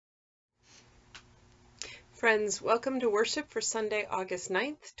Friends, welcome to worship for Sunday, August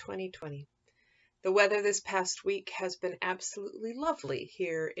 9th, 2020. The weather this past week has been absolutely lovely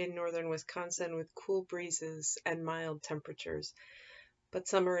here in northern Wisconsin with cool breezes and mild temperatures, but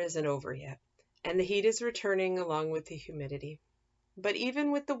summer isn't over yet, and the heat is returning along with the humidity. But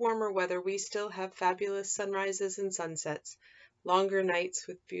even with the warmer weather, we still have fabulous sunrises and sunsets, longer nights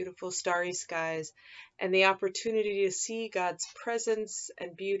with beautiful starry skies, and the opportunity to see God's presence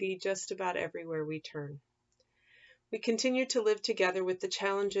and beauty just about everywhere we turn. We continue to live together with the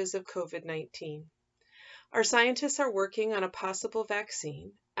challenges of COVID-19. Our scientists are working on a possible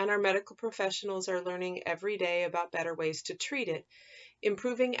vaccine, and our medical professionals are learning every day about better ways to treat it,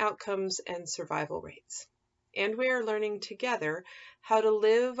 improving outcomes and survival rates. And we are learning together how to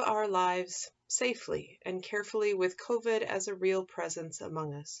live our lives safely and carefully with COVID as a real presence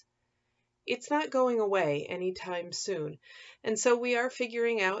among us. It's not going away anytime soon, and so we are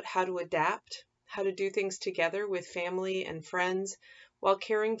figuring out how to adapt, how to do things together with family and friends while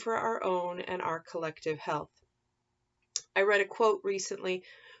caring for our own and our collective health. I read a quote recently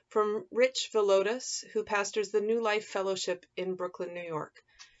from Rich Villodas, who pastors the New Life Fellowship in Brooklyn, New York.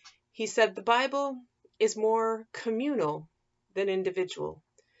 He said, "The Bible is more communal than individual.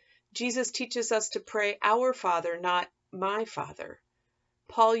 Jesus teaches us to pray our Father, not my Father.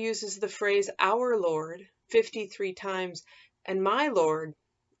 Paul uses the phrase our Lord 53 times and my Lord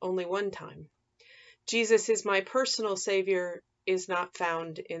only one time. Jesus is my personal Savior is not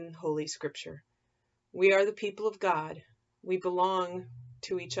found in Holy Scripture. We are the people of God. We belong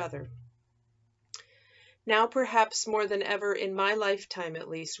to each other." Now, perhaps more than ever in my lifetime at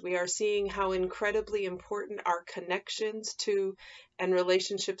least, we are seeing how incredibly important our connections to and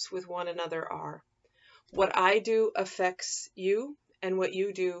relationships with one another are. What I do affects you, and what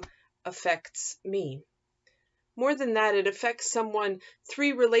you do affects me. More than that, it affects someone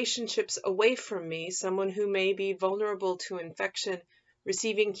 3 relationships away from me, someone who may be vulnerable to infection,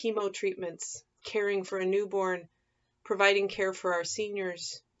 receiving chemo treatments, caring for a newborn, providing care for our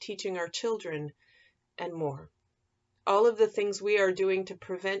seniors, teaching our children, and more. All of the things we are doing to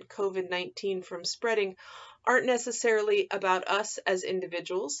prevent COVID-19 from spreading aren't necessarily about us as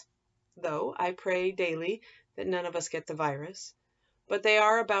individuals, though I pray daily that none of us get the virus. But they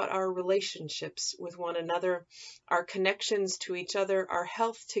are about our relationships with one another, our connections to each other, our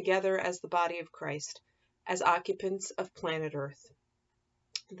health together as the body of Christ, as occupants of planet Earth.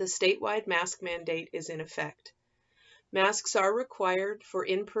 The statewide mask mandate is in effect. Masks are required for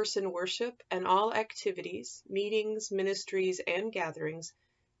in-person worship and all activities, meetings, ministries, and gatherings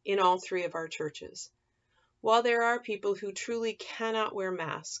in all 3 of our churches. While there are people who truly cannot wear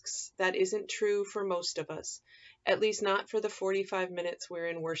masks, that isn't true for most of us, at least not for the 45 minutes we're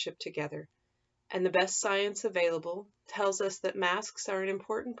in worship together. And the best science available tells us that masks are an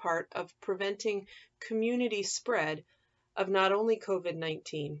important part of preventing community spread of not only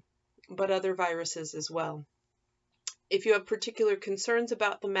COVID-19, but other viruses as well. If you have particular concerns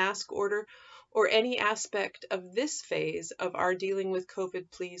about the mask order or any aspect of this phase of our dealing with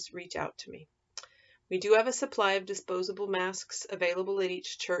COVID, please reach out to me. We do have a supply of disposable masks available at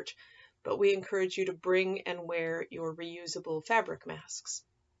each church, but we encourage you to bring and wear your reusable fabric masks.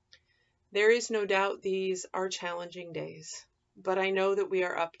 There is no doubt these are challenging days, but I know that we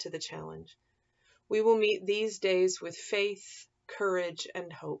are up to the challenge. We will meet these days with faith, courage,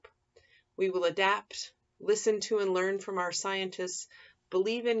 and hope. We will adapt, listen to and learn from our scientists,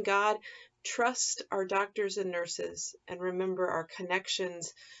 believe in God, trust our doctors and nurses, and remember our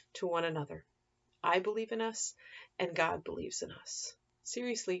connections to one another. I believe in us, and God believes in us.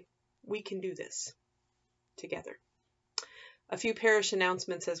 Seriously, we can do this together. A few parish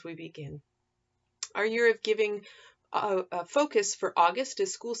announcements as we begin. Our year of giving a focus for August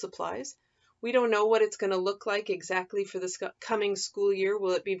is school supplies. We don't know what it's going to look like exactly for this coming school year.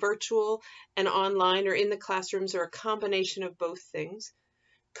 Will it be virtual and online or in the classrooms or a combination of both things?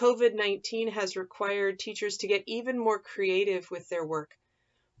 COVID-19 has required teachers to get even more creative with their work.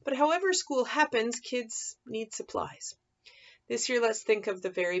 But however school happens, kids need supplies. This year, let's think of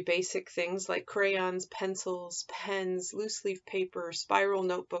the very basic things like crayons, pencils, pens, loose leaf paper, spiral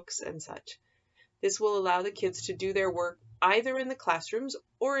notebooks, and such. This will allow the kids to do their work either in the classrooms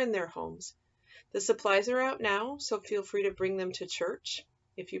or in their homes. The supplies are out now, so feel free to bring them to church.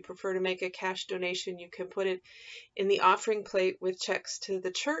 If you prefer to make a cash donation, you can put it in the offering plate with checks to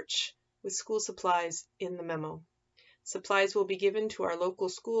the church with school supplies in the memo. Supplies will be given to our local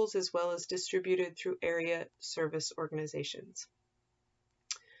schools as well as distributed through area service organizations.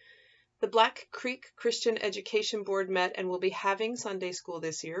 The Black Creek Christian Education Board met and will be having Sunday school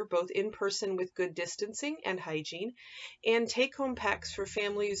this year, both in person with good distancing and hygiene, and take-home packs for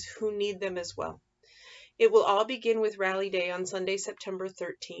families who need them as well. It will all begin with Rally Day on Sunday, September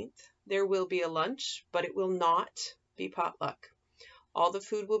 13th. There will be a lunch, but it will not be potluck. All the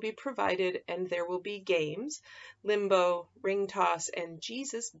food will be provided, and there will be games, limbo, ring toss, and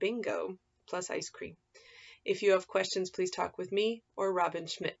Jesus bingo, plus ice cream. If you have questions, please talk with me or Robin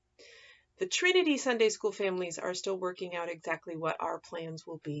Schmidt. The Trinity Sunday School families are still working out exactly what our plans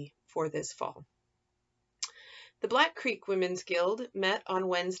will be for this fall. The Black Creek Women's Guild met on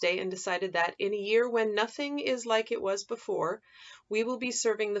Wednesday and decided that in a year when nothing is like it was before, we will be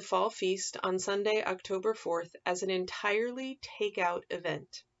serving the fall feast on Sunday, October 4th as an entirely takeout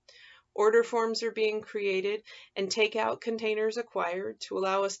event. Order forms are being created and takeout containers acquired to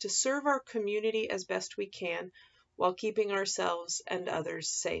allow us to serve our community as best we can while keeping ourselves and others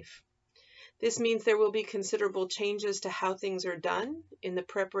safe. This means there will be considerable changes to how things are done in the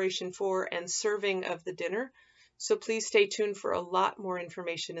preparation for and serving of the dinner, so please stay tuned for a lot more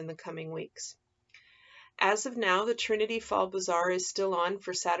information in the coming weeks. As of now, the Trinity Fall Bazaar is still on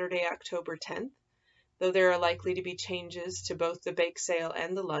for Saturday, October 10th, though there are likely to be changes to both the bake sale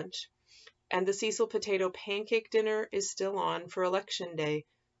and the lunch, and the Cecil Potato Pancake Dinner is still on for Election Day,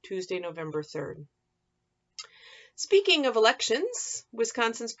 Tuesday, November 3rd. Speaking of elections,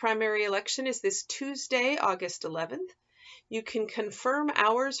 Wisconsin's primary election is this Tuesday, August 11th. You can confirm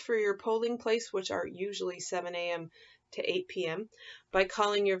hours for your polling place, which are usually 7 a.m. to 8 p.m., by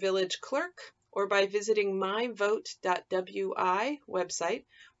calling your village clerk or by visiting myvote.wi website,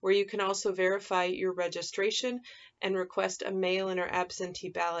 where you can also verify your registration and request a mail-in or absentee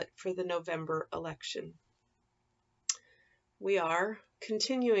ballot for the November election. We are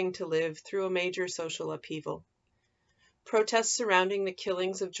continuing to live through a major social upheaval. Protests surrounding the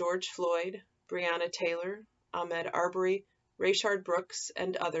killings of George Floyd, Breonna Taylor, Ahmaud Arbery, Rayshard Brooks,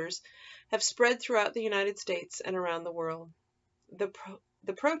 and others have spread throughout the United States and around the world.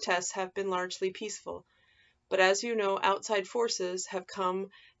 The protests have been largely peaceful, but as you know, outside forces have come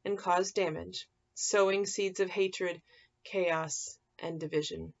and caused damage, sowing seeds of hatred, chaos, and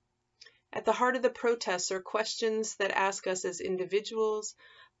division. At the heart of the protests are questions that ask us as individuals,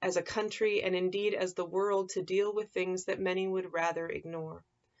 as a country, and indeed as the world to deal with things that many would rather ignore.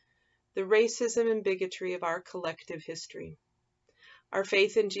 The racism and bigotry of our collective history. Our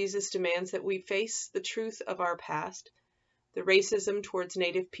faith in Jesus demands that we face the truth of our past, the racism towards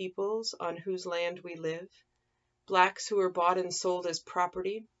Native peoples on whose land we live, Blacks who are bought and sold as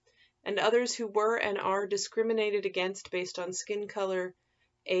property, and others who were and are discriminated against based on skin color,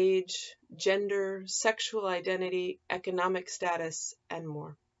 age, gender, sexual identity, economic status, and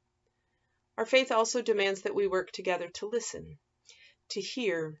more. Our faith also demands that we work together to listen, to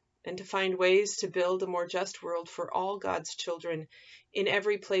hear, and to find ways to build a more just world for all God's children in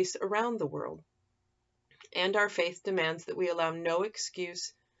every place around the world. And our faith demands that we allow no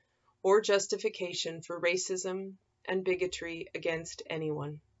excuse or justification for racism and bigotry against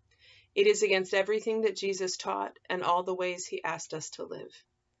anyone. It is against everything that Jesus taught and all the ways he asked us to live.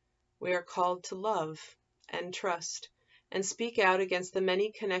 We are called to love and trust and speak out against the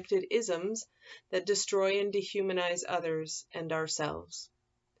many connected isms that destroy and dehumanize others and ourselves.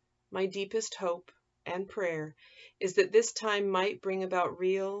 My deepest hope and prayer is that this time might bring about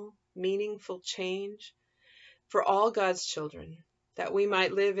real, meaningful change for all God's children, that we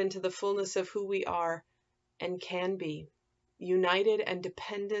might live into the fullness of who we are and can be, united and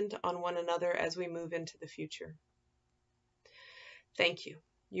dependent on one another as we move into the future. Thank you.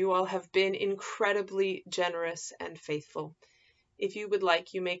 You all have been incredibly generous and faithful. If you would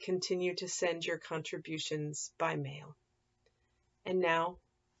like, you may continue to send your contributions by mail. And now,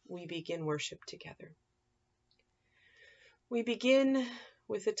 we begin worship together. We begin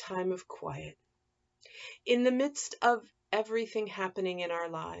with a time of quiet. In the midst of everything happening in our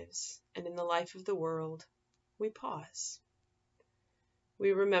lives and in the life of the world, we pause.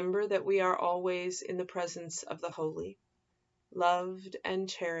 We remember that we are always in the presence of the holy, loved and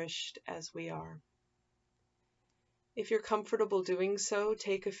cherished as we are. If you're comfortable doing so,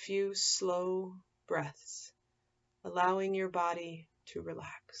 take a few slow breaths, allowing your body to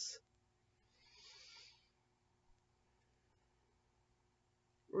relax.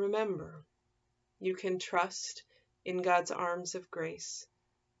 Remember, you can trust in God's arms of grace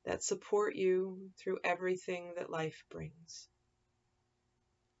that support you through everything that life brings.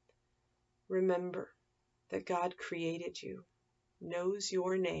 Remember that God created you, knows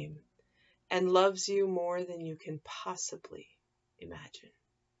your name, and loves you more than you can possibly imagine.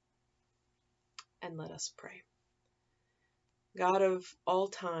 And let us pray. God of all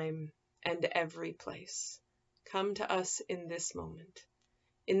time and every place, come to us in this moment,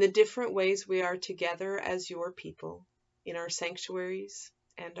 in the different ways we are together as your people, in our sanctuaries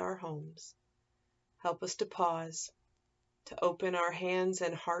and our homes. Help us to pause, to open our hands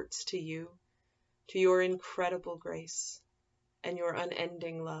and hearts to you, to your incredible grace and your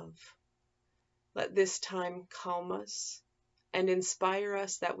unending love. Let this time calm us and inspire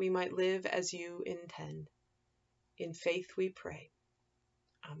us that we might live as you intend. In faith we pray.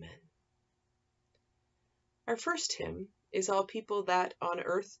 Amen. Our first hymn is All People That on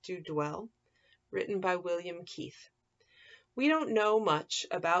Earth Do Dwell, written by William Keith. We don't know much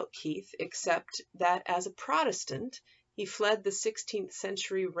about Keith except that as a Protestant, he fled the 16th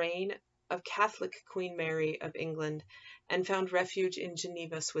century reign of Catholic Queen Mary of England and found refuge in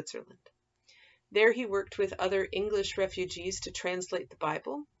Geneva, Switzerland. There he worked with other English refugees to translate the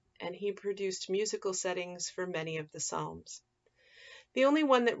Bible, and he produced musical settings for many of the Psalms. The only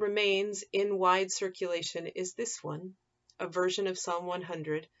one that remains in wide circulation is this one, a version of Psalm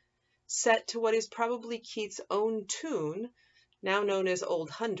 100, set to what is probably Keith's own tune, now known as Old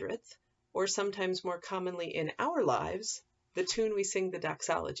Hundredth, or sometimes more commonly in our lives, the tune we sing the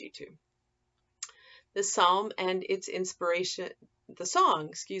doxology to. The song and its inspiration of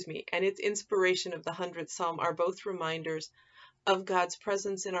the 100th Psalm are both reminders of God's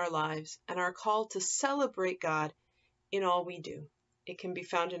presence in our lives and our call to celebrate God in all we do. It can be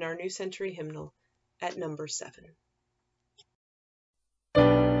found in our New Century hymnal at number 7.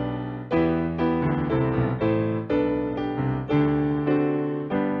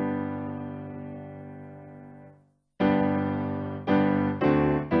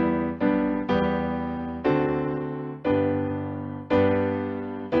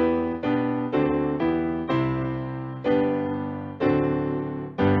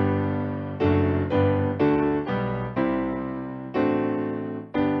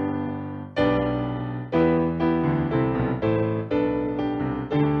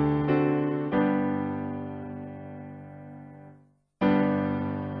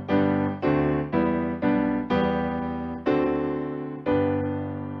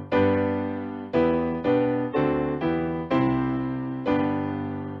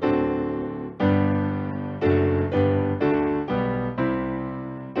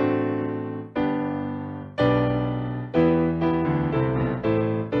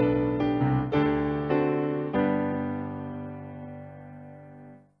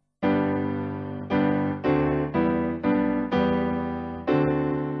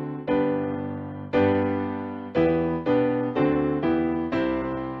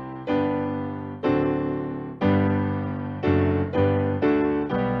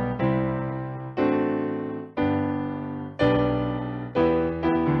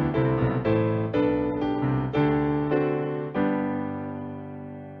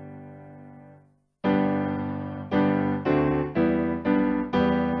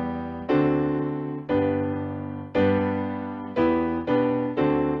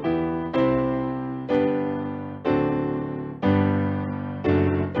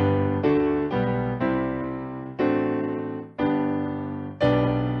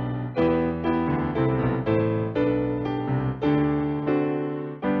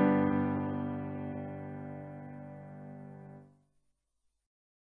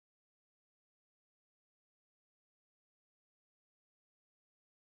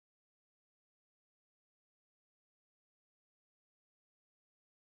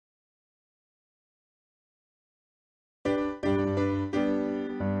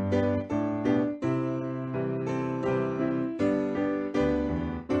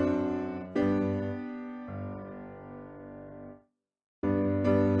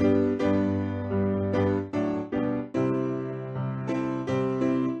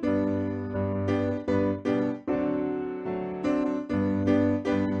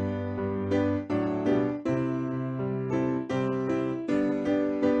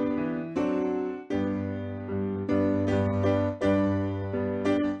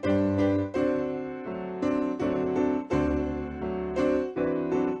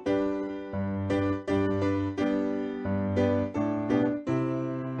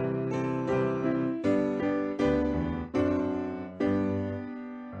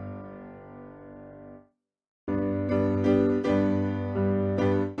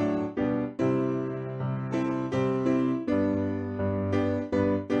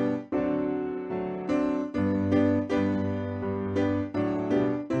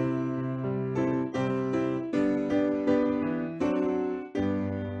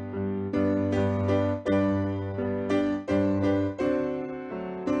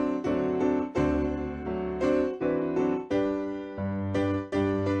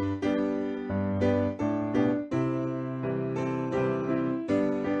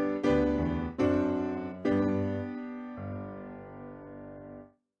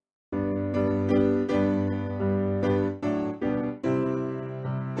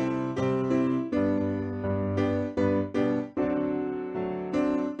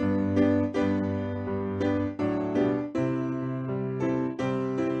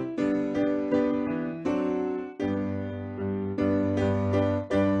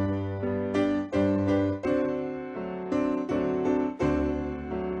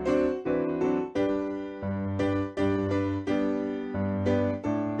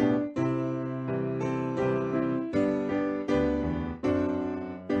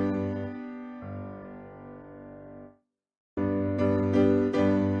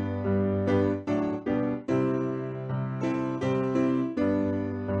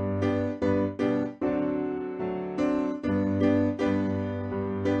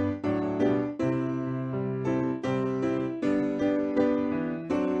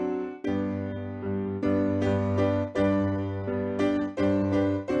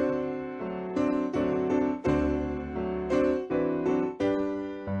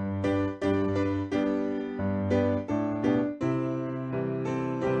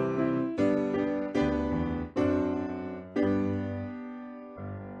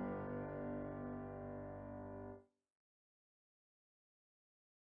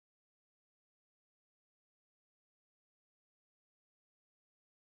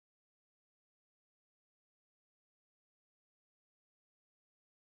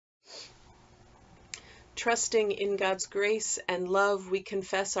 Trusting in God's grace and love, we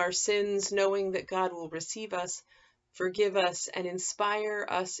confess our sins, knowing that God will receive us, forgive us, and inspire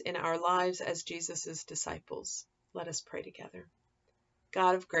us in our lives as Jesus' disciples. Let us pray together.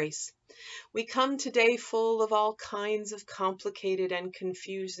 God of grace, we come today full of all kinds of complicated and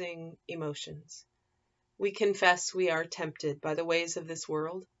confusing emotions. We confess we are tempted by the ways of this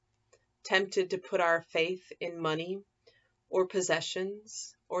world, tempted to put our faith in money or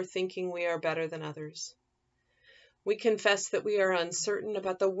possessions, or thinking we are better than others. We confess that we are uncertain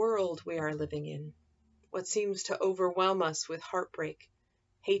about the world we are living in, what seems to overwhelm us with heartbreak,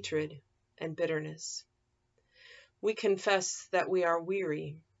 hatred, and bitterness. We confess that we are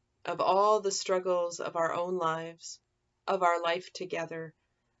weary of all the struggles of our own lives, of our life together,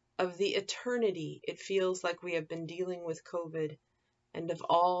 of the eternity it feels like we have been dealing with COVID, and of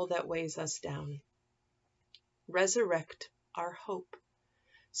all that weighs us down. Resurrect our hope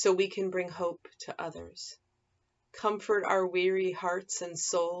so we can bring hope to others. Comfort our weary hearts and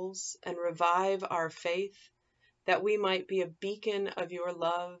souls and revive our faith that we might be a beacon of your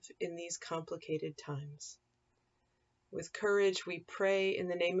love in these complicated times. With courage we pray in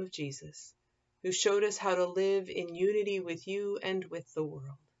the name of Jesus, who showed us how to live in unity with you and with the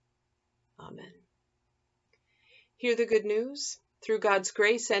world. Amen. Hear the good news. Through God's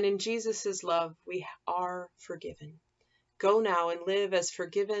grace and in Jesus' love, we are forgiven. Go now and live as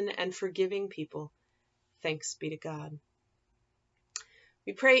forgiven and forgiving people. Thanks be to God.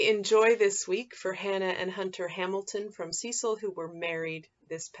 We pray in joy this week for Hannah and Hunter Hamilton from Cecil, who were married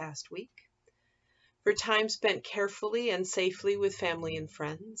this past week, for time spent carefully and safely with family and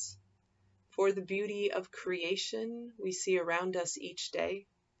friends, for the beauty of creation we see around us each day,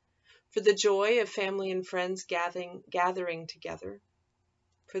 for the joy of family and friends gathering together,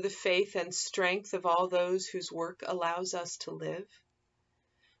 for the faith and strength of all those whose work allows us to live,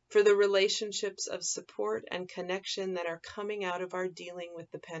 for the relationships of support and connection that are coming out of our dealing with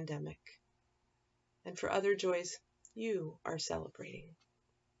the pandemic, and for other joys you are celebrating.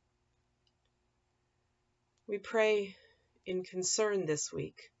 We pray in concern this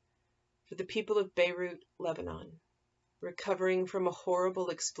week for the people of Beirut, Lebanon, recovering from a horrible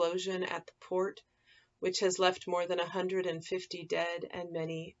explosion at the port, which has left more than 150 dead and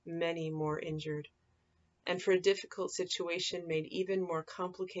many, many more injured, and for a difficult situation made even more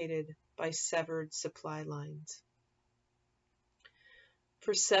complicated by severed supply lines.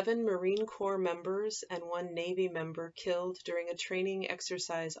 For 7 Marine Corps members and 1 Navy member killed during a training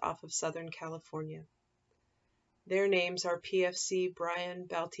exercise off of Southern California. Their names are PFC Brian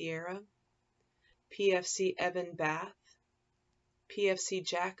Baltiera, PFC Evan Bath, PFC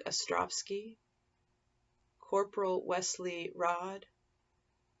Jack Ostrovsky, Corporal Wesley Rod,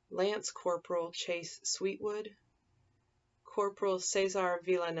 Lance Corporal Chase Sweetwood, Corporal Cesar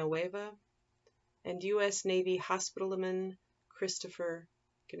Villanueva, and U.S. Navy Hospitalman Christopher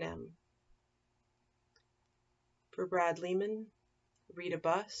Gnem. For Brad Lehman, Rita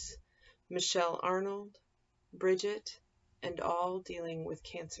Buss, Michelle Arnold, Bridget, and all dealing with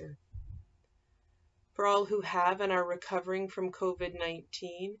cancer. For all who have and are recovering from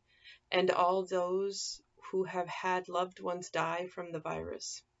COVID-19, and all those who have had loved ones die from the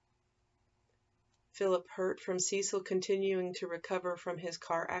virus. Philip Hurt from Cecil continuing to recover from his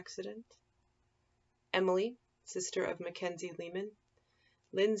car accident. Emily, sister of Mackenzie Lehman.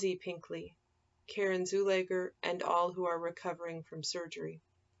 Lindsay Pinkley, Karen Zulager, and all who are recovering from surgery.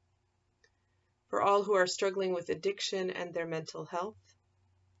 For all who are struggling with addiction and their mental health.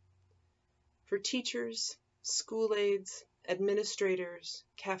 For teachers, school aides, administrators,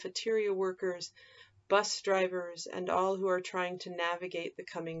 cafeteria workers, bus drivers, and all who are trying to navigate the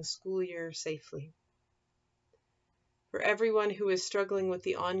coming school year safely. For everyone who is struggling with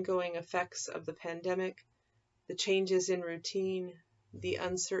the ongoing effects of the pandemic, the changes in routine, the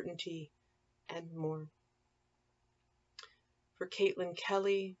uncertainty, and more. For Caitlin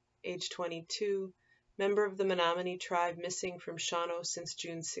Kelly, age 22, member of the Menominee tribe missing from Shawano since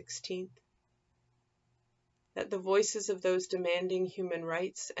June 16th. That the voices of those demanding human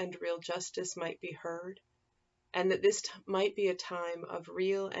rights and real justice might be heard, and that this might be a time of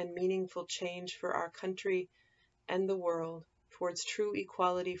real and meaningful change for our country and the world towards true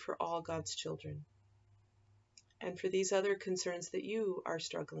equality for all God's children. And for these other concerns that you are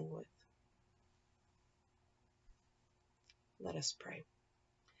struggling with. Let us pray.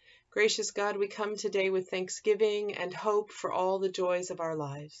 Gracious God, we come today with thanksgiving and hope for all the joys of our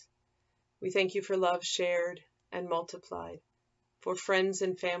lives. We thank you for love shared and multiplied, for friends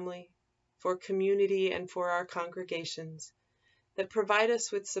and family, for community, and for our congregations that provide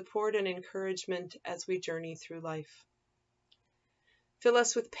us with support and encouragement as we journey through life. Fill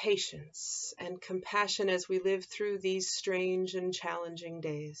us with patience and compassion as we live through these strange and challenging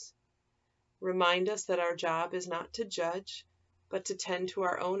days. Remind us that our job is not to judge, but to tend to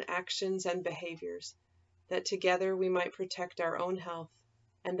our own actions and behaviors, that together we might protect our own health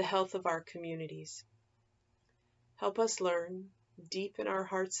and the health of our communities. Help us learn, deep in our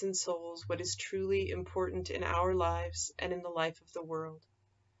hearts and souls, what is truly important in our lives and in the life of the world.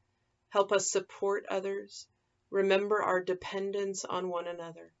 Help us support others, remember our dependence on one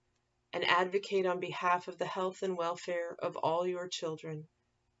another, and advocate on behalf of the health and welfare of all your children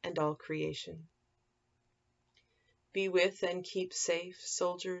and all creation. Be with and keep safe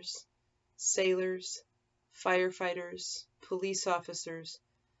soldiers, sailors, firefighters, police officers,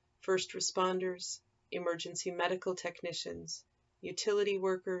 first responders, emergency medical technicians, utility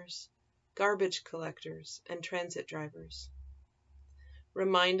workers, garbage collectors, and transit drivers.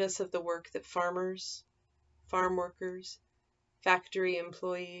 Remind us of the work that farmers, farm workers, factory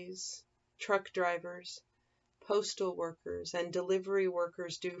employees, truck drivers, postal workers, and delivery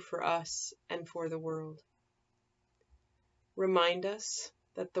workers do for us and for the world. Remind us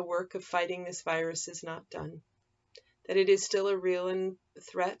that the work of fighting this virus is not done, that it is still a real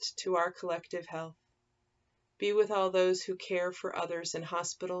threat to our collective health. Be with all those who care for others in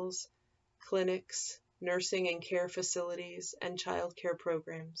hospitals, clinics, nursing and care facilities, and child care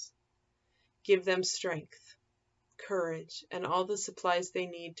programs. Give them strength, courage, and all the supplies they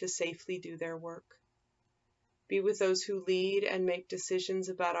need to safely do their work. Be with those who lead and make decisions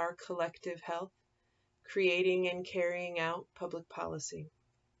about our collective health, creating and carrying out public policy.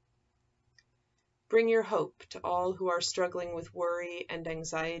 Bring your hope to all who are struggling with worry and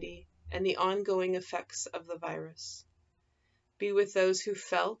anxiety and the ongoing effects of the virus. Be with those who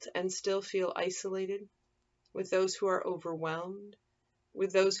felt and still feel isolated, with those who are overwhelmed,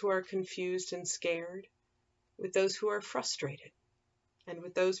 with those who are confused and scared, with those who are frustrated, and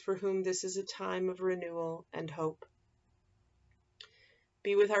with those for whom this is a time of renewal and hope.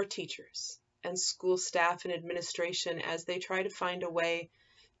 Be with our teachers and school staff and administration as they try to find a way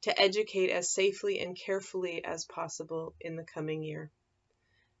to educate as safely and carefully as possible in the coming year.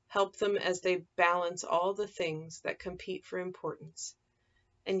 Help them as they balance all the things that compete for importance,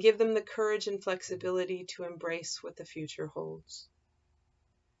 and give them the courage and flexibility to embrace what the future holds.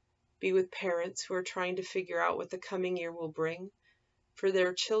 Be with parents who are trying to figure out what the coming year will bring for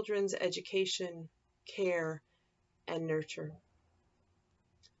their children's education, care, and nurture.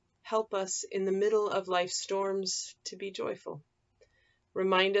 Help us in the middle of life's storms to be joyful.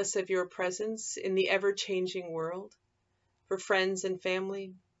 Remind us of your presence in the ever-changing world, for friends and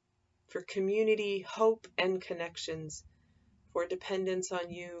family, for community, hope, and connections, for dependence on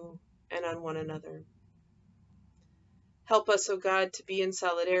you and on one another. Help us, O God, to be in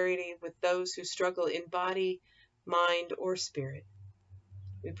solidarity with those who struggle in body, mind, or spirit.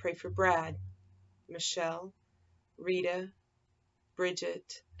 We pray for Brad, Michelle, Rita,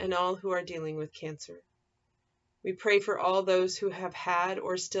 Bridget, and all who are dealing with cancer. We pray for all those who have had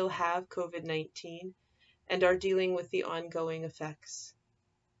or still have COVID-19 and are dealing with the ongoing effects.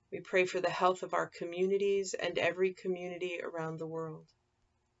 We pray for the health of our communities and every community around the world.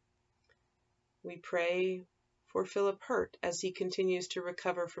 We pray for Philip Hurt as he continues to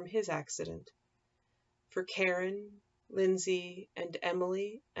recover from his accident, for Karen, Lindsay, and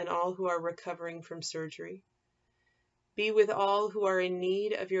Emily, and all who are recovering from surgery. Be with all who are in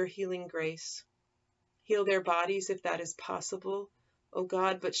need of your healing grace. Heal their bodies if that is possible, O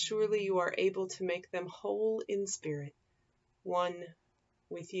God, but surely you are able to make them whole in spirit, one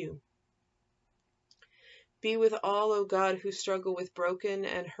with you. Be with all, O God, who struggle with broken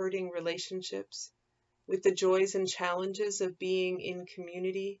and hurting relationships, with the joys and challenges of being in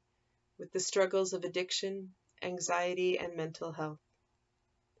community, with the struggles of addiction, anxiety, and mental health.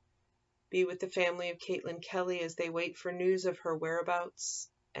 Be with the family of Caitlin Kelly as they wait for news of her whereabouts,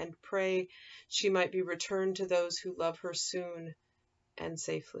 and pray she might be returned to those who love her soon and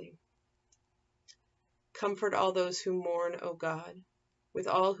safely. Comfort all those who mourn, O God, with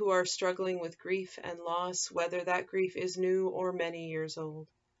all who are struggling with grief and loss, whether that grief is new or many years old.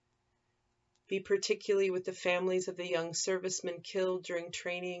 Be particularly with the families of the young servicemen killed during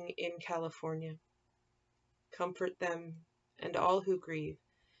training in California. Comfort them and all who grieve,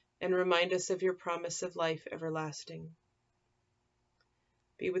 and remind us of your promise of life everlasting.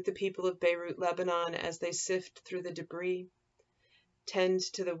 Be with the people of Beirut, Lebanon, as they sift through the debris, tend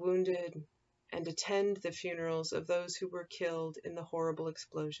to the wounded, and attend the funerals of those who were killed in the horrible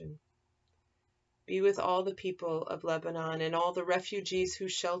explosion. Be with all the people of Lebanon and all the refugees who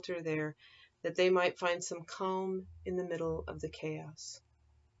shelter there, that they might find some calm in the middle of the chaos.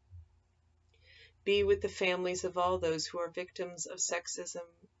 Be with the families of all those who are victims of sexism,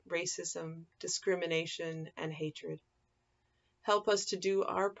 racism, discrimination, and hatred. Help us to do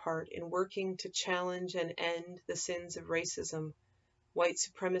our part in working to challenge and end the sins of racism, white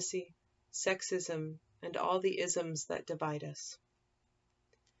supremacy, sexism, and all the isms that divide us.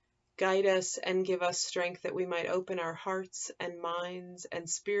 Guide us and give us strength that we might open our hearts and minds and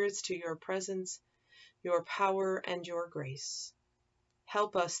spirits to your presence, your power, and your grace.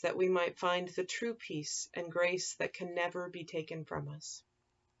 Help us that we might find the true peace and grace that can never be taken from us.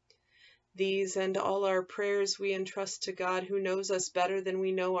 These and all our prayers we entrust to God, who knows us better than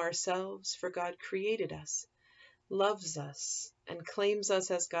we know ourselves, for God created us, loves us, and claims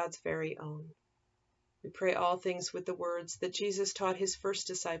us as God's very own. We pray all things with the words that Jesus taught his first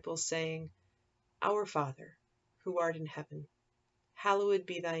disciples, saying, Our Father, who art in heaven, hallowed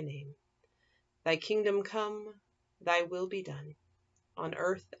be thy name. Thy kingdom come, thy will be done, on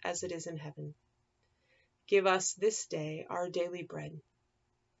earth as it is in heaven. Give us this day our daily bread,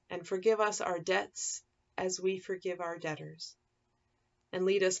 and forgive us our debts as we forgive our debtors. And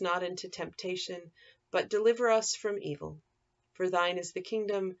lead us not into temptation, but deliver us from evil. For thine is the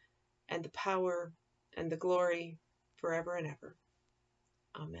kingdom, and the power, and the glory, forever and ever.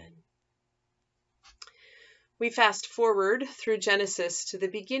 Amen. We fast forward through Genesis to the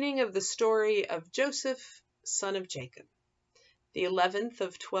beginning of the story of Joseph, son of Jacob. The 11th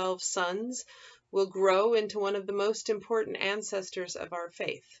of 12 sons will grow into one of the most important ancestors of our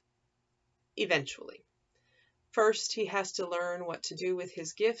faith, eventually. First, he has to learn what to do with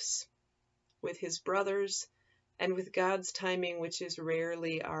his gifts, with his brothers, and with God's timing, which is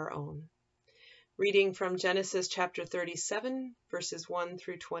rarely our own. Reading from Genesis chapter 37, verses 1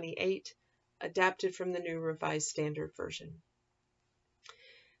 through 28, adapted from the New Revised Standard Version.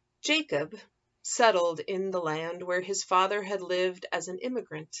 Jacob settled in the land where his father had lived as an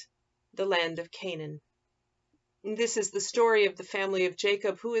immigrant, the land of Canaan. This is the story of the family of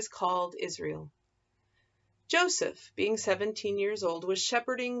Jacob, who is called Israel. Joseph, being 17 years old, was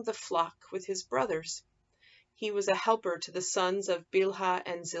shepherding the flock with his brothers. He was a helper to the sons of Bilhah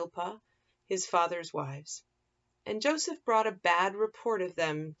and Zilpah, his father's wives. And Joseph brought a bad report of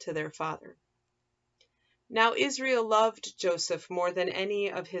them to their father. Now Israel loved Joseph more than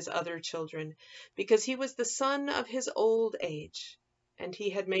any of his other children, because he was the son of his old age, and he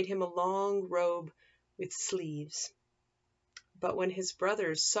had made him a long robe with sleeves. But when his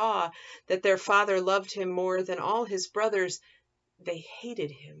brothers saw that their father loved him more than all his brothers, they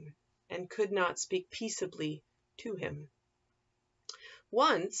hated him and could not speak peaceably to him.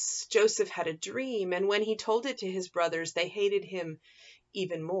 Once Joseph had a dream, and when he told it to his brothers, they hated him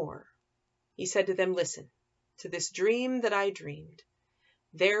even more. He said to them, Listen to this dream that I dreamed.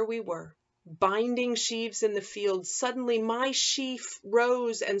 There we were, binding sheaves in the field. Suddenly my sheaf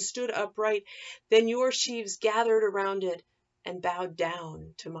rose and stood upright. Then your sheaves gathered around it and bowed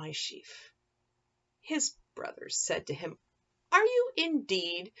down to my sheaf. His brothers said to him, Are you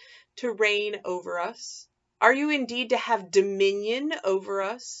indeed to reign over us? Are you indeed to have dominion over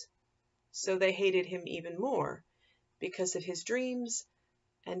us? So they hated him even more because of his dreams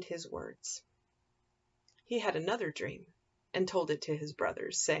and his words. He had another dream and told it to his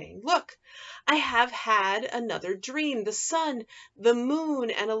brothers, saying, Look, I have had another dream. The sun, the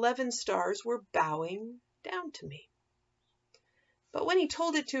moon, and 11 stars were bowing down to me. But when he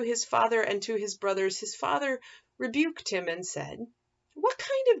told it to his father and to his brothers, his father rebuked him and said, What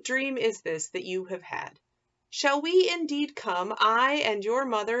kind of dream is this that you have had? Shall we indeed come, I and your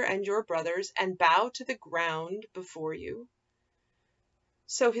mother and your brothers, and bow to the ground before you?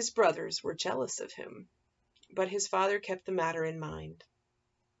 So his brothers were jealous of him, but his father kept the matter in mind.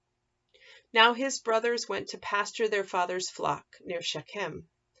 Now his brothers went to pasture their father's flock near Shechem.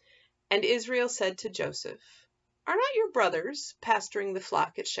 And Israel said to Joseph, Are not your brothers pasturing the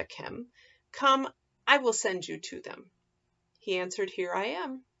flock at Shechem? Come, I will send you to them. He answered, Here I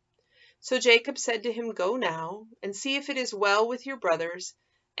am. So Jacob said to him, Go now, and see if it is well with your brothers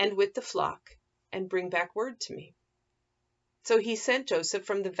and with the flock, and bring back word to me. So he sent Joseph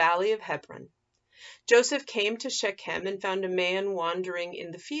from the valley of Hebron. Joseph came to Shechem and found a man wandering in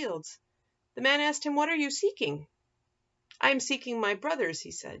the fields. The man asked him, What are you seeking? I am seeking my brothers,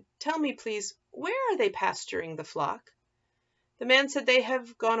 he said. Tell me, please, where are they pasturing the flock? The man said, They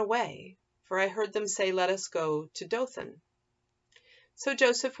have gone away, for I heard them say, Let us go to Dothan. So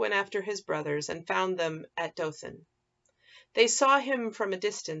Joseph went after his brothers and found them at Dothan. They saw him from a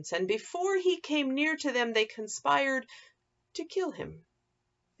distance, and before he came near to them, they conspired to kill him.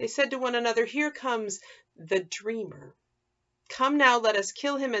 They said to one another, Here comes the dreamer. Come now, let us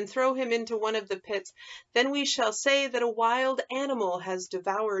kill him and throw him into one of the pits. Then we shall say that a wild animal has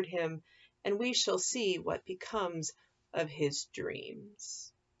devoured him, and we shall see what becomes of his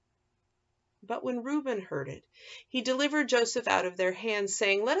dreams." But when Reuben heard it, he delivered Joseph out of their hands,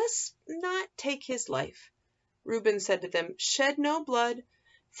 saying, "Let us not take his life." Reuben said to them, "Shed no blood,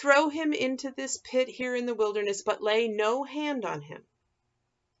 throw him into this pit here in the wilderness, but lay no hand on him,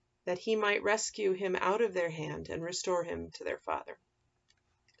 that he might rescue him out of their hand and restore him to their father."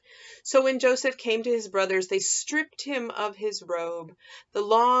 So when Joseph came to his brothers, they stripped him of his robe, the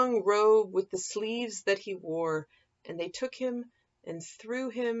long robe with the sleeves that he wore, and they took him and threw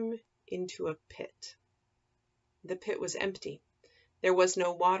him into a pit. The pit was empty. There was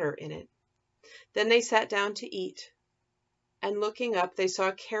no water in it. Then they sat down to eat, and looking up, they saw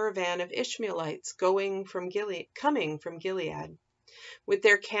a caravan of Ishmaelites coming from Gilead, with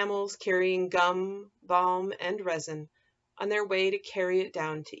their camels carrying gum, balm, and resin, on their way to carry it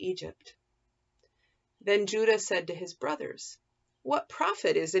down to Egypt. Then Judah said to his brothers, "What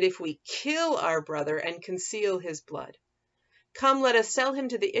profit is it if we kill our brother and conceal his blood? Come, let us sell him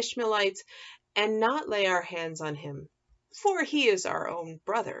to the Ishmaelites and not lay our hands on him, for he is our own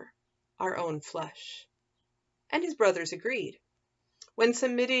brother, our own flesh." And his brothers agreed. When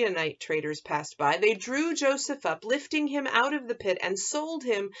some Midianite traders passed by, they drew Joseph up, lifting him out of the pit, and sold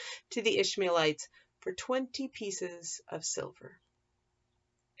him to the Ishmaelites for 20 pieces of silver.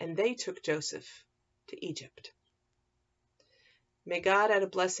 And they took Joseph to Egypt. May God add a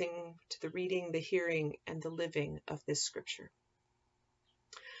blessing to the reading, the hearing, and the living of this scripture.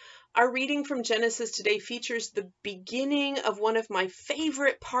 Our reading from Genesis today features the beginning of one of my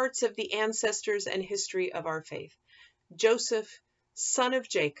favorite parts of the ancestors and history of our faith, Joseph, son of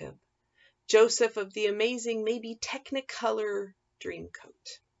Jacob, Joseph of the amazing, maybe Technicolor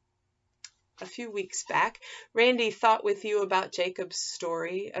Dreamcoat. A few weeks back, Randy thought with you about Jacob's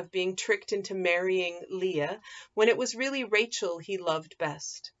story of being tricked into marrying Leah when it was really Rachel he loved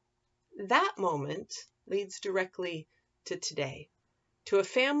best. That moment leads directly to today, to a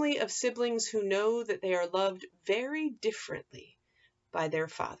family of siblings who know that they are loved very differently by their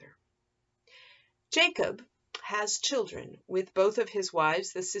father. Jacob has children with both of his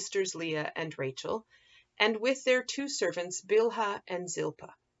wives, the sisters Leah and Rachel, and with their 2 servants, Bilhah and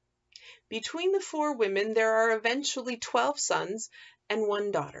Zilpah. Between the 4 women, there are eventually 12 sons and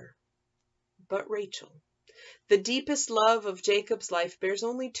 1 daughter. But Rachel, the deepest love of Jacob's life, bears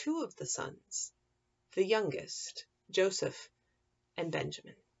only 2 of the sons, the youngest, Joseph and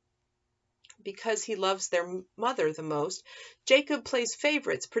Benjamin. Because he loves their mother the most, Jacob plays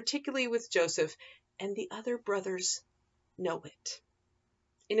favorites, particularly with Joseph, and the other brothers know it.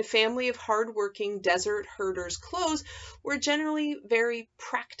 In a family of hard-working desert herders, clothes were generally very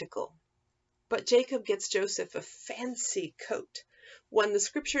practical. But Jacob gets Joseph a fancy coat, one the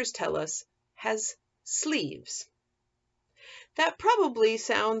scriptures tell us has sleeves. That probably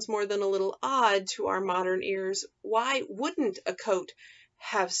sounds more than a little odd to our modern ears. Why wouldn't a coat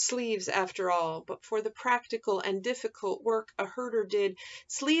have sleeves after all? But for the practical and difficult work a herder did,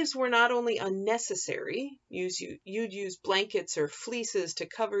 sleeves were not only unnecessary, you'd use blankets or fleeces to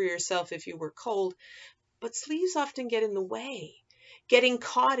cover yourself if you were cold, but sleeves often get in the way, getting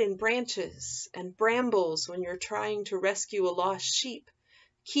caught in branches and brambles when you're trying to rescue a lost sheep,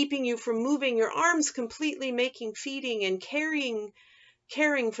 keeping you from moving your arms completely, making feeding and caring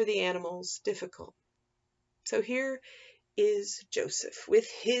for the animals difficult. So here is Joseph with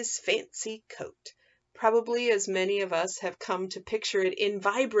his fancy coat, probably as many of us have come to picture it, in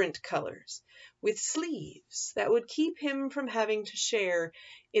vibrant colors, with sleeves that would keep him from having to share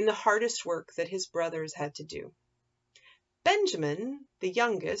in the hardest work that his brothers had to do. Benjamin, the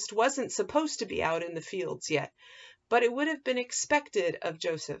youngest, wasn't supposed to be out in the fields yet, but it would have been expected of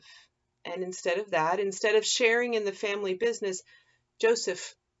Joseph. And instead of that, instead of sharing in the family business,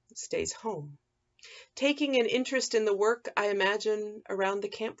 Joseph stays home, taking an interest in the work, I imagine, around the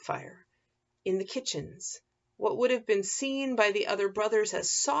campfire, in the kitchens, what would have been seen by the other brothers as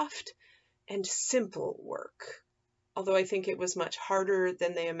soft and simple work, although I think it was much harder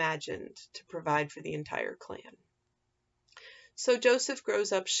than they imagined to provide for the entire clan. So Joseph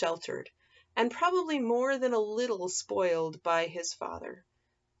grows up sheltered, and probably more than a little spoiled by his father,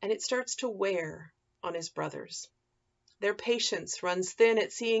 and it starts to wear on his brothers. Their patience runs thin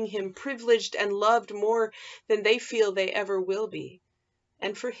at seeing him privileged and loved more than they feel they ever will be.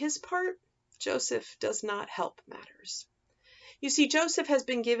 And for his part, Joseph does not help matters. You see, Joseph has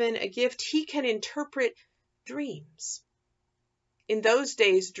been given a gift. He can interpret dreams. In those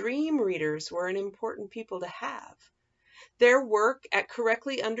days, dream readers were an important people to have. Their work at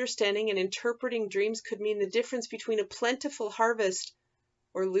correctly understanding and interpreting dreams could mean the difference between a plentiful harvest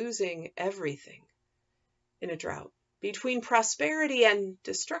or losing everything in a drought, between prosperity and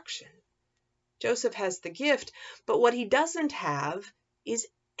destruction, Joseph has the gift, but what he doesn't have is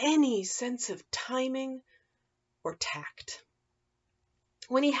any sense of timing or tact.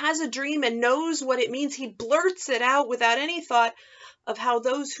 When he has a dream and knows what it means, he blurts it out without any thought of how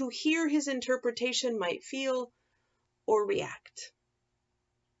those who hear his interpretation might feel or react.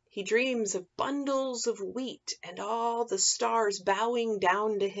 He dreams of bundles of wheat and all the stars bowing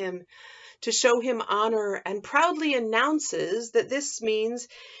down to him to show him honor, and proudly announces that this means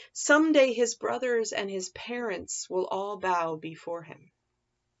someday his brothers and his parents will all bow before him.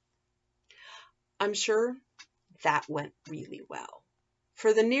 I'm sure that went really well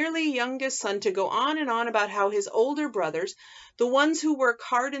for the nearly youngest son to go on and on about how his older brothers, the ones who work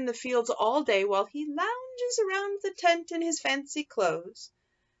hard in the fields all day while he lounges around the tent in his fancy clothes,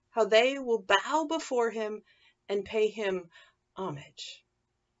 how they will bow before him and pay him homage.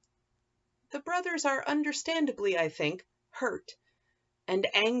 The brothers are understandably, I think, hurt and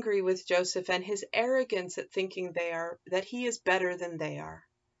angry with Joseph and his arrogance at thinking that he is better than they are.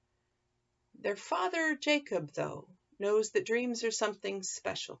 Their father, Jacob, though, knows that dreams are something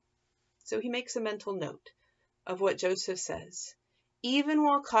special, so he makes a mental note of what Joseph says, even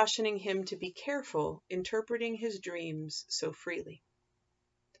while cautioning him to be careful interpreting his dreams so freely.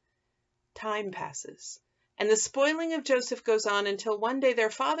 Time passes, and the spoiling of Joseph goes on until one day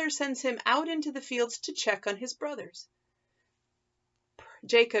their father sends him out into the fields to check on his brothers.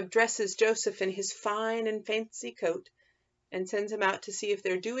 Jacob dresses Joseph in his fine and fancy coat and sends him out to see if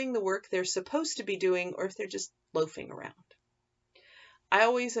they're doing the work they're supposed to be doing or if they're just loafing around. I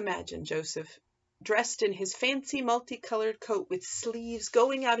always imagine Joseph dressed in his fancy multicolored coat with sleeves,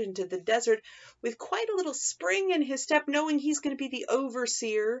 going out into the desert with quite a little spring in his step, knowing he's going to be the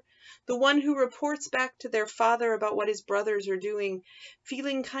overseer, the one who reports back to their father about what his brothers are doing,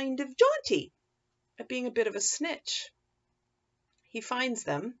 feeling kind of jaunty at being a bit of a snitch. He finds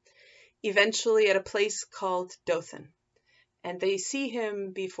them eventually at a place called Dothan, and they see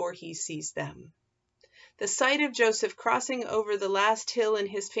him before he sees them. The sight of Joseph crossing over the last hill in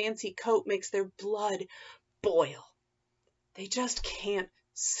his fancy coat makes their blood boil. They just can't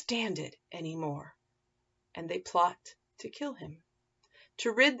stand it anymore, and they plot to kill him,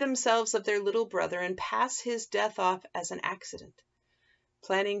 to rid themselves of their little brother and pass his death off as an accident,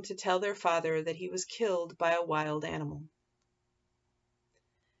 planning to tell their father that he was killed by a wild animal.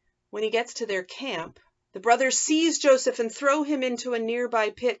 When he gets to their camp, the brothers seize Joseph and throw him into a nearby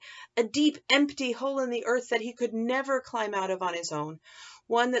pit, a deep, empty hole in the earth that he could never climb out of on his own,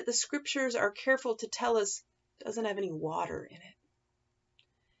 one that the scriptures are careful to tell us doesn't have any water in it.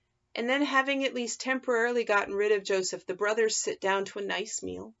 And then, having at least temporarily gotten rid of Joseph, the brothers sit down to a nice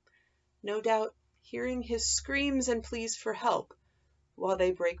meal, no doubt hearing his screams and pleas for help while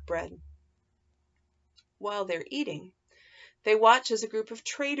they break bread. While they're eating, they watch as a group of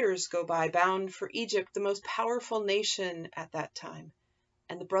traders go by, bound for Egypt, the most powerful nation at that time,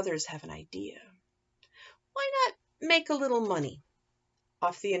 and the brothers have an idea. Why not make a little money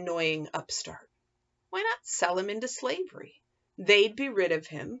off the annoying upstart? Why not sell him into slavery? They'd be rid of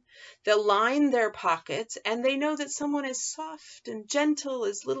him, they'll line their pockets, and they know that someone as soft and gentle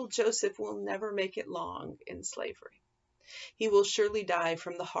as little Joseph will never make it long in slavery. He will surely die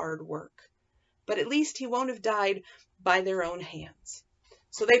from the hard work, but at least he won't have died by their own hands.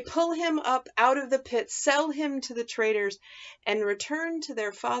 So they pull him up out of the pit, sell him to the traders, and return to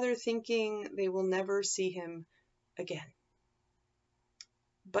their father thinking they will never see him again.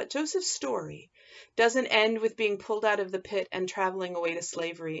 But Joseph's story doesn't end with being pulled out of the pit and traveling away to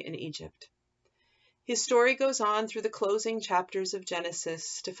slavery in Egypt. His story goes on through the closing chapters of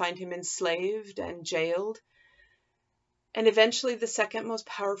Genesis to find him enslaved and jailed, and eventually the second most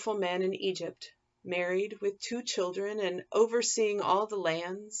powerful man in Egypt, married with 2 children and overseeing all the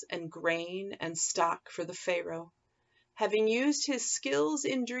lands and grain and stock for the Pharaoh, having used his skills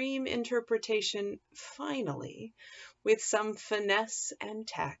in dream interpretation finally with some finesse and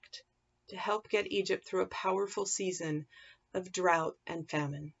tact to help get Egypt through a powerful season of drought and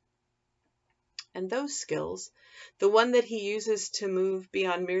famine. And those skills, the one that he uses to move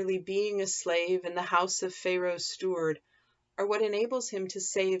beyond merely being a slave in the house of Pharaoh's steward, are what enables him to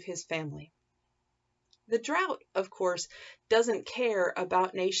save his family. The drought, of course, doesn't care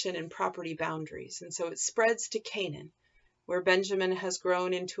about nation and property boundaries, and so it spreads to Canaan, where Benjamin has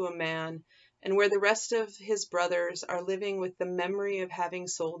grown into a man, and where the rest of his brothers are living with the memory of having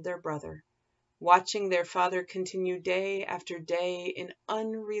sold their brother, watching their father continue day after day in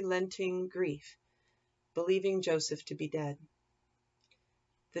unrelenting grief, believing Joseph to be dead.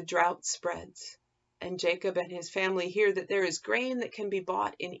 The drought spreads, and Jacob and his family hear that there is grain that can be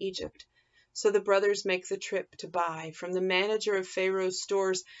bought in Egypt, So the brothers make the trip to buy from the manager of Pharaoh's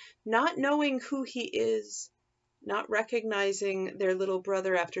stores, not knowing who he is, not recognizing their little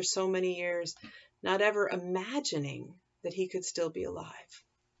brother after so many years, not ever imagining that he could still be alive.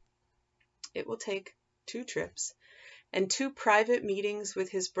 It will take 2 trips and 2 private meetings with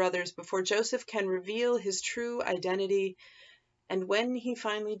his brothers before Joseph can reveal his true identity. And when he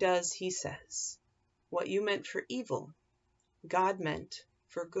finally does, he says, "What you meant for evil, God meant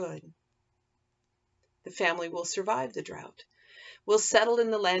for good." The family will survive the drought, will settle in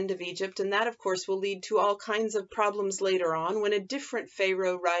the land of Egypt, and that, of course, will lead to all kinds of problems later on when a different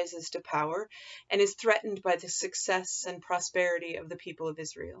Pharaoh rises to power and is threatened by the success and prosperity of the people of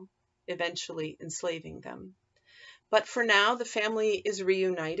Israel, eventually enslaving them. But for now, the family is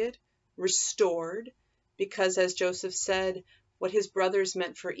reunited, restored, because, as Joseph said, what his brothers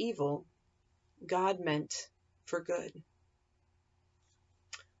meant for evil, God meant for good.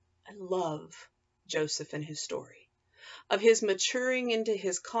 I love Joseph and his story, of his maturing into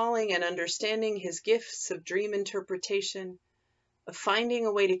his calling and understanding his gifts of dream interpretation, of finding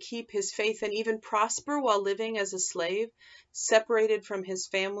a way to keep his faith and even prosper while living as a slave, separated from his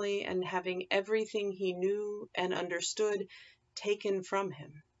family and having everything he knew and understood taken from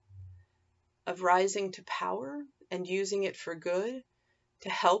him, of rising to power and using it for good to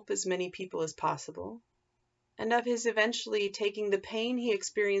help as many people as possible, and of his eventually taking the pain he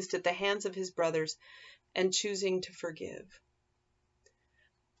experienced at the hands of his brothers and choosing to forgive.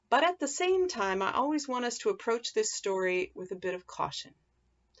 But at the same time, I always want us to approach this story with a bit of caution.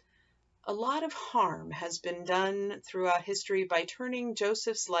 A lot of harm has been done throughout history by turning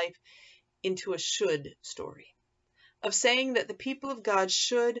Joseph's life into a should story, of saying that the people of God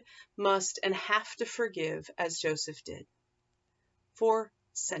should, must, and have to forgive as Joseph did. For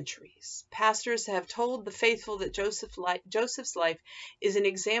centuries, pastors have told the faithful that Joseph's life is an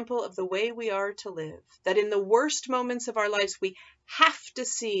example of the way we are to live, that in the worst moments of our lives, we have to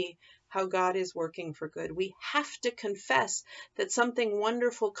see how God is working for good. We have to confess that something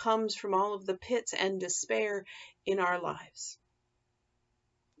wonderful comes from all of the pits and despair in our lives.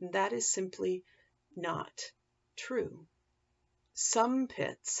 And that is simply not true. Some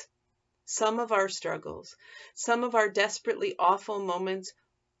pits, some of our struggles, some of our desperately awful moments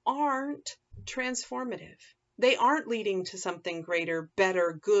aren't transformative. They aren't leading to something greater,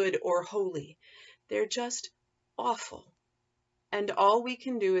 better, good, or holy. They're just awful. And all we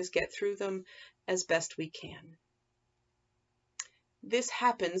can do is get through them as best we can. This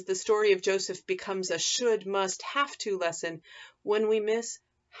happens, the story of Joseph becomes a should, must, have to lesson when we miss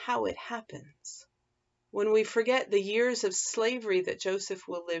how it happens. When we forget the years of slavery that Joseph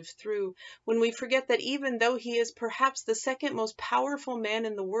will live through, when we forget that even though he is perhaps the second most powerful man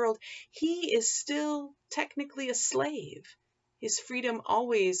in the world, he is still technically a slave, his freedom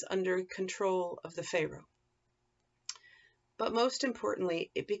always under control of the Pharaoh. But most importantly,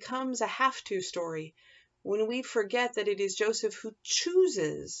 it becomes a have-to story when we forget that it is Joseph who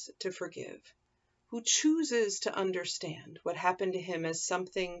chooses to forgive, who chooses to understand what happened to him as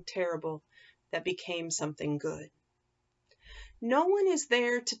something terrible that became something good. No one is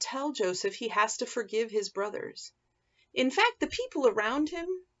there to tell Joseph he has to forgive his brothers. In fact, the people around him,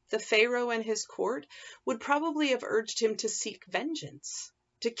 the Pharaoh and his court, would probably have urged him to seek vengeance,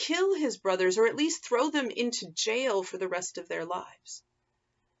 to kill his brothers, or at least throw them into jail for the rest of their lives.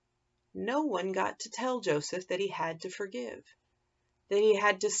 No one got to tell Joseph that he had to forgive, that he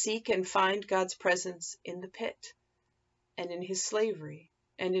had to seek and find God's presence in the pit, and in his slavery,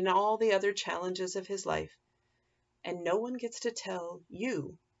 and in all the other challenges of his life. And no one gets to tell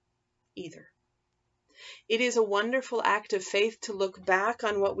you either. It is a wonderful act of faith to look back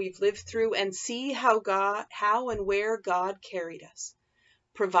on what we've lived through and see how and where God carried us,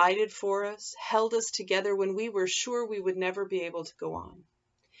 provided for us, held us together when we were sure we would never be able to go on.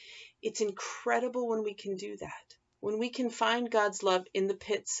 It's incredible when we can do that, when we can find God's love in the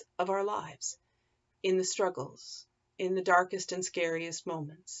pits of our lives, in the struggles, in the darkest and scariest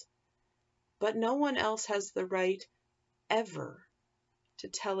moments. But no one else has the right ever to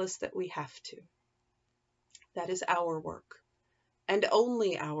tell us that we have to. That is our work, and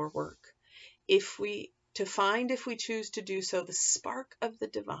only our work, if we choose to do so, the spark of the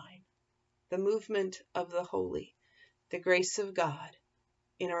divine, the movement of the holy, the grace of God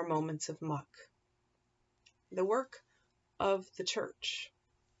in our moments of muck. The work of the church,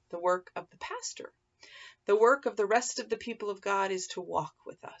 the work of the pastor, the work of the rest of the people of God is to walk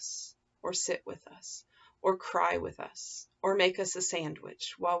with us, or sit with us, or cry with us, or make us a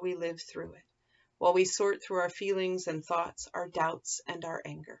sandwich while we live through it, while we sort through our feelings and thoughts, our doubts and our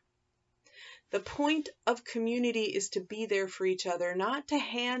anger. The point of community is to be there for each other, not to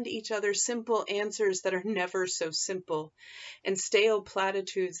hand each other simple answers that are never so simple, and stale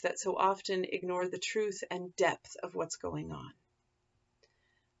platitudes that so often ignore the truth and depth of what's going on.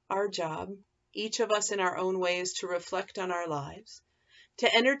 Our job, each of us in our own way, is to reflect on our lives,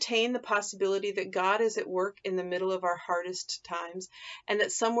 to entertain the possibility that God is at work in the middle of our hardest times, and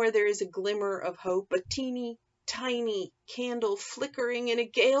that somewhere there is a glimmer of hope, a teeny tiny candle flickering in a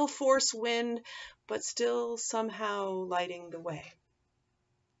gale force wind, but still somehow lighting the way.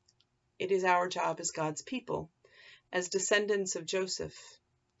 It is our job as God's people, as descendants of Joseph,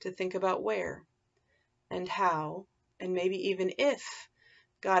 to think about where and how, and maybe even if,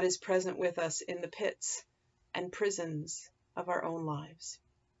 God is present with us in the pits and prisons of our own lives.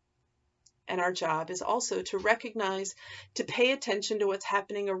 And our job is also to recognize, to pay attention to what's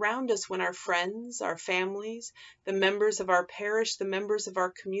happening around us when our friends, our families, the members of our parish, the members of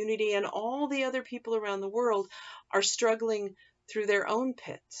our community, and all the other people around the world are struggling through their own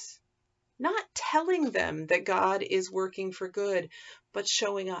pits. Not telling them that God is working for good, but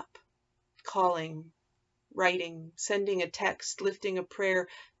showing up, calling, writing, sending a text, lifting a prayer,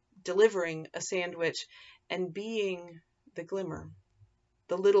 delivering a sandwich, and being the glimmer,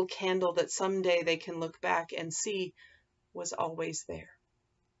 the little candle that someday they can look back and see was always there.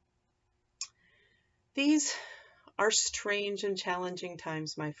 These are strange and challenging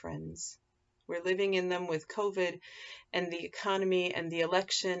times, my friends. We're living in them with COVID and the economy and the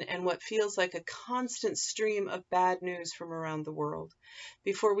election and what feels like a constant stream of bad news from around the world,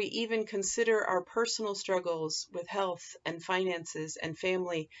 before we even consider our personal struggles with health and finances and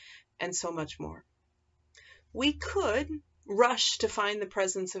family and so much more. We could rush to find the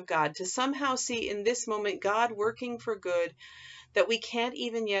presence of God, to somehow see in this moment God working for good that we can't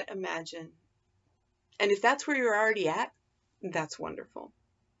even yet imagine. And if that's where you're already at, that's wonderful.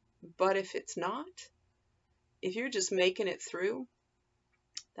 But if it's not, if you're just making it through,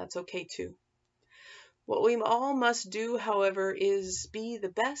 that's okay too. What we all must do, however, is be the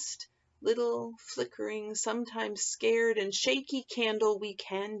best little flickering, sometimes scared and shaky candle we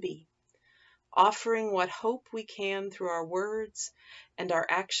can be, offering what hope we can through our words and our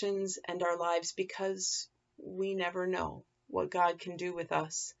actions and our lives, because we never know what God can do with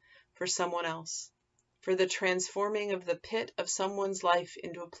us for someone else, for the transforming of the pit of someone's life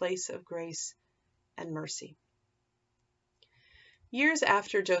into a place of grace and mercy. Years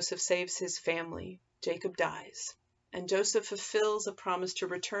after Joseph saves his family, Jacob dies, and Joseph fulfills a promise to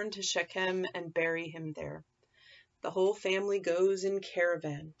return to Shechem and bury him there. The whole family goes in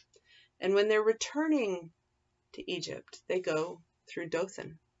caravan. And when they're returning to Egypt, they go through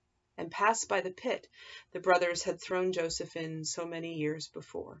Dothan and pass by the pit the brothers had thrown Joseph in so many years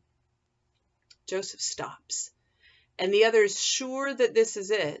before. Joseph stops, and the others, sure that this is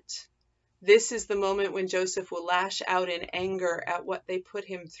it, this is the moment when Joseph will lash out in anger at what they put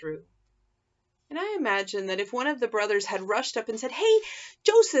him through. And I imagine that if one of the brothers had rushed up and said, "Hey,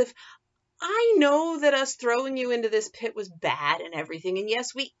 Joseph, I know that us throwing you into this pit was bad and everything, and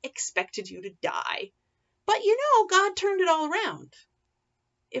yes, we expected you to die, but God turned it all around."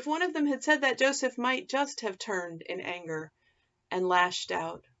 If one of them had said that, Joseph might just have turned in anger and lashed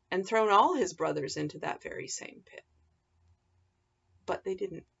out and thrown all his brothers into that very same pit. But they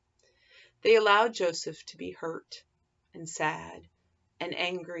didn't. They allowed Joseph to be hurt and sad and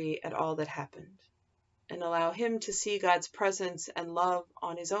angry at all that happened, and allow him to see God's presence and love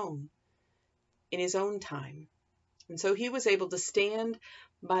on his own, in his own time. And so he was able to stand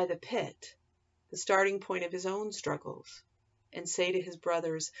by the pit, the starting point of his own struggles, and say to his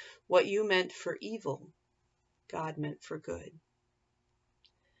brothers, "What you meant for evil, God meant for good."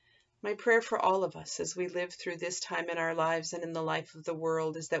 My prayer for all of us as we live through this time in our lives and in the life of the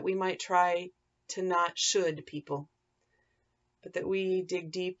world is that we might try to not should people, but that we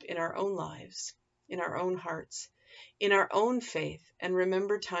dig deep in our own lives, in our own hearts, in our own faith, and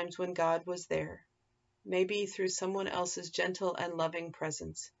remember times when God was there, maybe through someone else's gentle and loving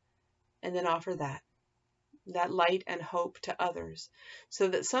presence, and then offer that light and hope to others, so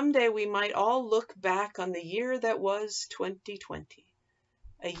that someday we might all look back on the year that was 2020,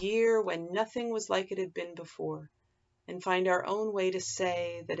 a year when nothing was like it had been before, and find our own way to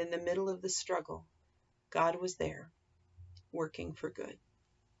say that in the middle of the struggle, God was there, working for good.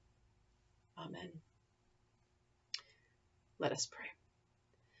 Amen. Let us pray.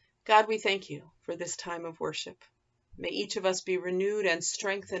 God, we thank you for this time of worship. May each of us be renewed and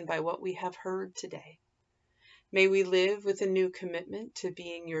strengthened by what we have heard today. May we live with a new commitment to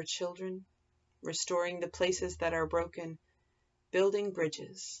being your children, restoring the places that are broken, building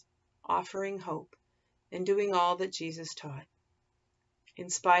bridges, offering hope, and doing all that Jesus taught.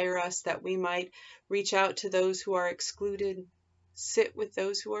 Inspire us that we might reach out to those who are excluded, sit with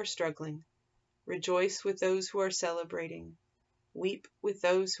those who are struggling, rejoice with those who are celebrating, weep with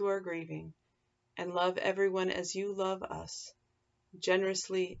those who are grieving, and love everyone as you love us,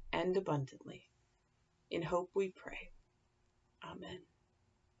 generously and abundantly. In hope we pray. Amen.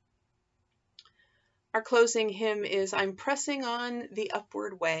 Our closing hymn is I'm Pressing on the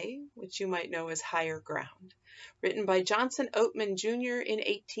Upward Way, which you might know as Higher Ground, written by Johnson Oatman Jr. in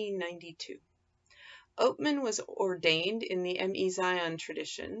 1892. Oatman was ordained in the M.E. Zion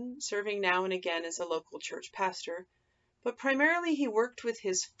tradition, serving now and again as a local church pastor, but primarily he worked with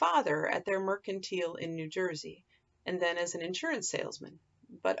his father at their mercantile in New Jersey, and then as an insurance salesman.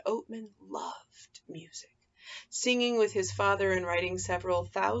 But Oatman loved music, singing with his father and writing several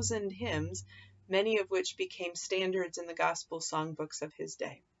thousand hymns, many of which became standards in the gospel songbooks of his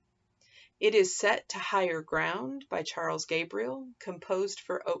day. It is set to Higher Ground by Charles Gabriel, composed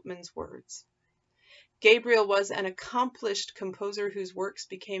for Oatman's words. Gabriel was an accomplished composer whose works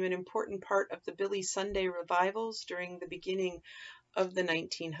became an important part of the Billy Sunday revivals during the beginning of the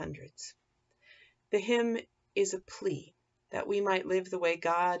 1900s. The hymn is a plea that we might live the way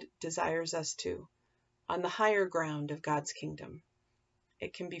God desires us to, on the higher ground of God's kingdom.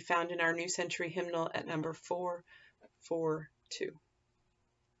 It can be found in our New Century hymnal at number 442.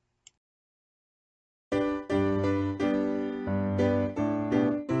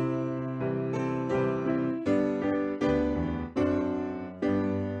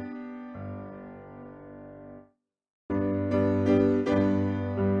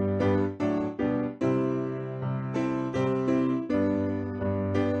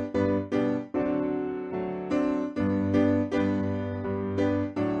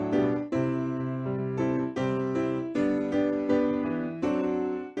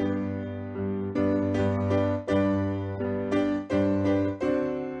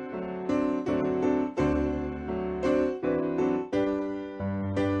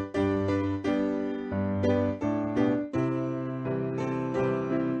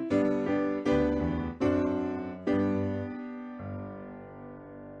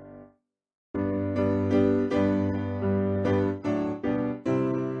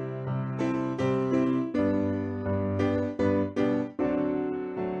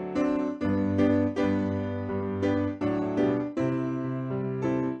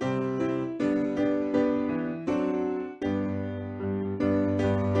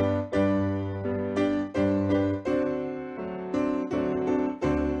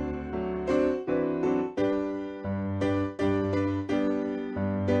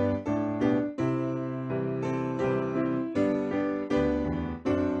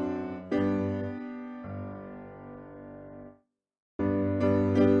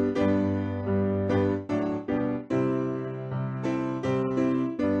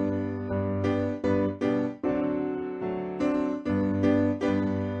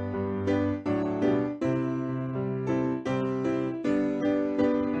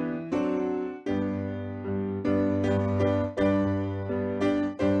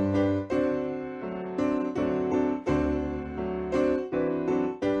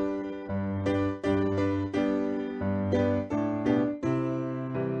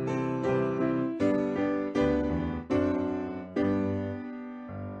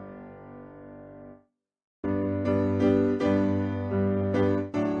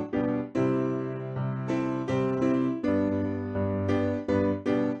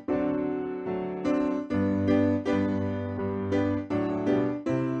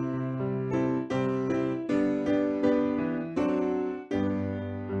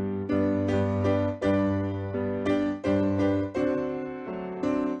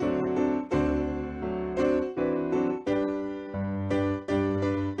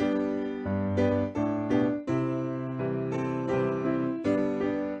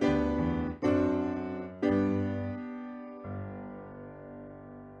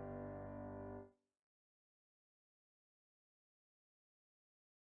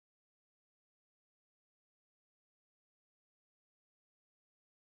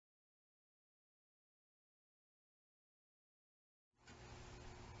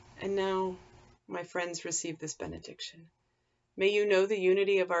 And now, my friends, receive this benediction. May you know the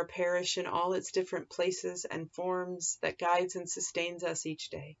unity of our parish in all its different places and forms that guides and sustains us each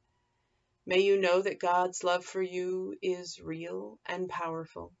day. May you know that God's love for you is real and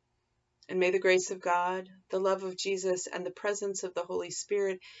powerful. And may the grace of God, the love of Jesus, and the presence of the Holy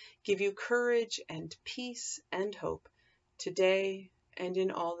Spirit give you courage and peace and hope today and in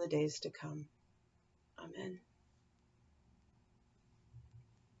all the days to come. Amen.